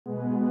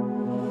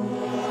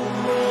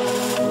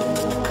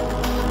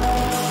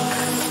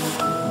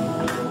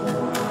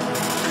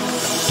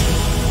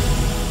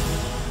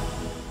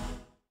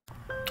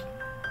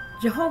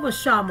Jehovah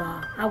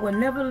Shammah, I will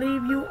never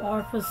leave you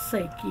or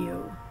forsake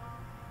you.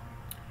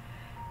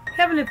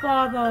 Heavenly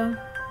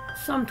Father,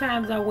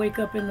 sometimes I wake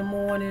up in the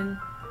morning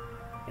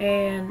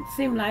and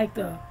seem like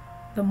the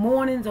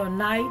mornings are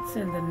nights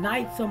and the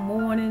nights are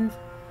mornings.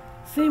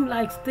 Seem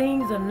like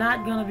things are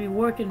not going to be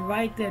working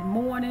right that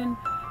morning.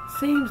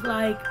 Seems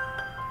like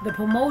the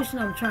promotion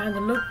I'm trying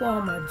to look for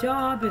on my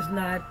job is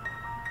not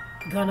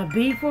going to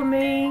be for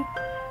me.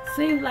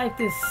 Seems like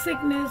this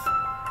sickness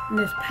and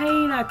this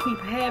pain I keep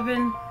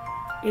having,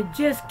 it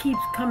just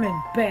keeps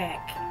coming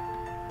back.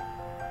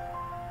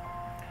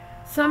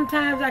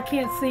 Sometimes I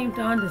can't seem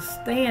to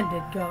understand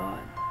it, God.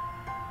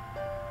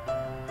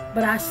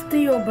 But I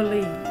still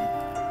believe.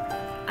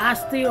 I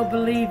still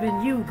believe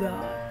in you,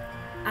 God.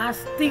 I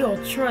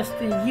still trust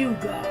in you,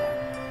 God.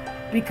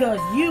 Because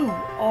you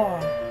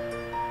are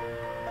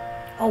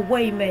a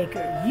way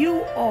maker.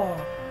 You are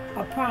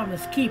a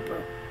promise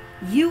keeper.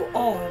 You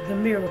are the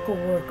miracle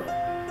worker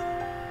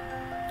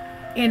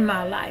in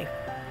my life.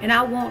 And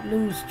I won't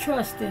lose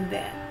trust in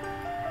that.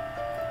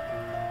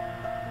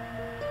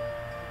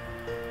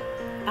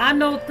 I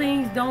know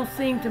things don't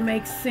seem to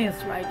make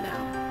sense right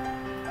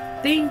now.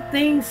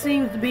 Things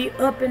seem to be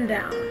up and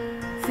down.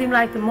 Seems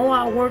like the more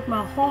I work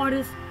my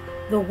hardest,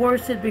 the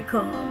worse it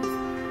becomes.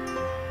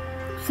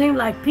 Seems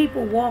like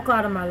people walk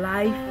out of my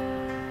life.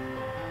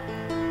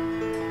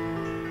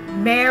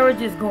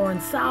 Marriage is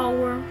going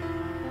sour.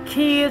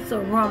 Kids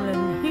are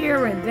rumbling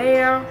here and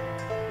there.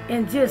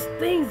 And just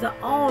things are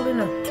all in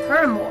a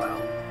turmoil.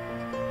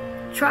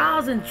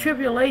 Trials and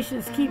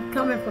tribulations keep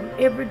coming from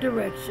every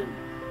direction.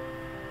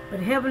 But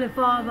Heavenly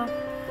Father,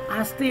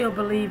 I still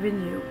believe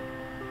in you.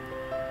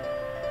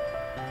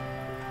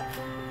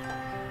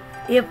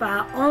 If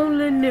I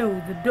only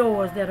knew the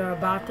doors that are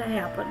about to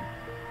happen,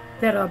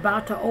 that are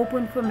about to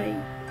open for me,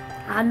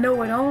 I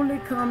know it only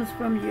comes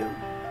from you.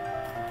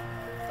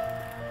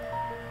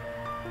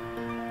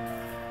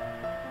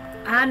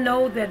 I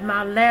know that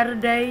my latter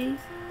days,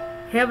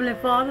 Heavenly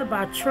Father,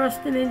 by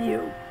trusting in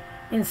you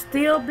and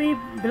still be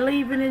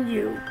believing in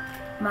you,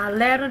 my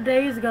latter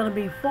days are going to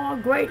be far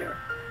greater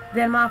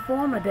than my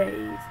former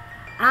days.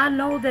 I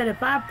know that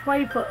if I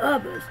pray for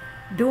others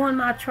during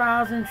my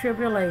trials and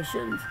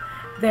tribulations,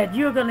 that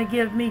you're going to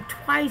give me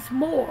twice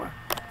more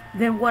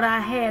than what I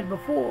had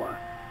before,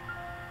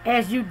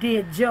 as you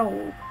did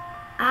Job.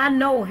 I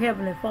know,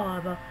 Heavenly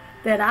Father,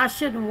 that I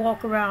shouldn't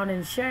walk around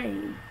in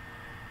shame,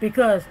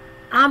 because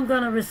I'm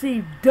going to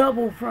receive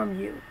double from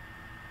you.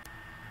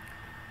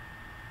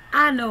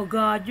 I know,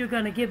 God, you're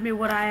going to give me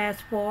what I ask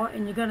for,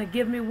 and you're going to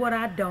give me what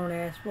I don't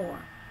ask for.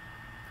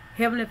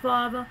 Heavenly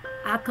Father,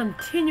 I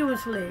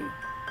continuously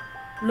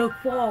look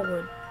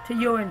forward to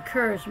your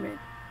encouragement,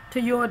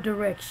 to your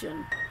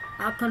direction.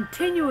 I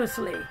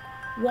continuously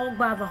walk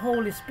by the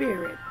Holy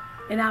Spirit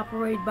and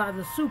operate by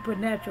the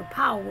supernatural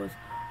powers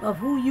of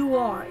who you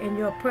are in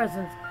your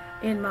presence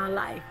in my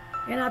life.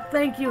 And I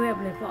thank you,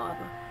 Heavenly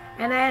Father,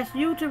 and I ask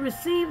you to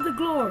receive the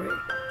glory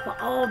for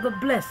all the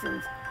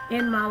blessings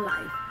in my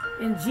life.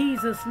 In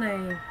Jesus'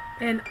 name,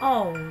 and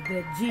all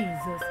that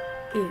Jesus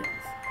is.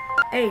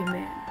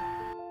 Amen.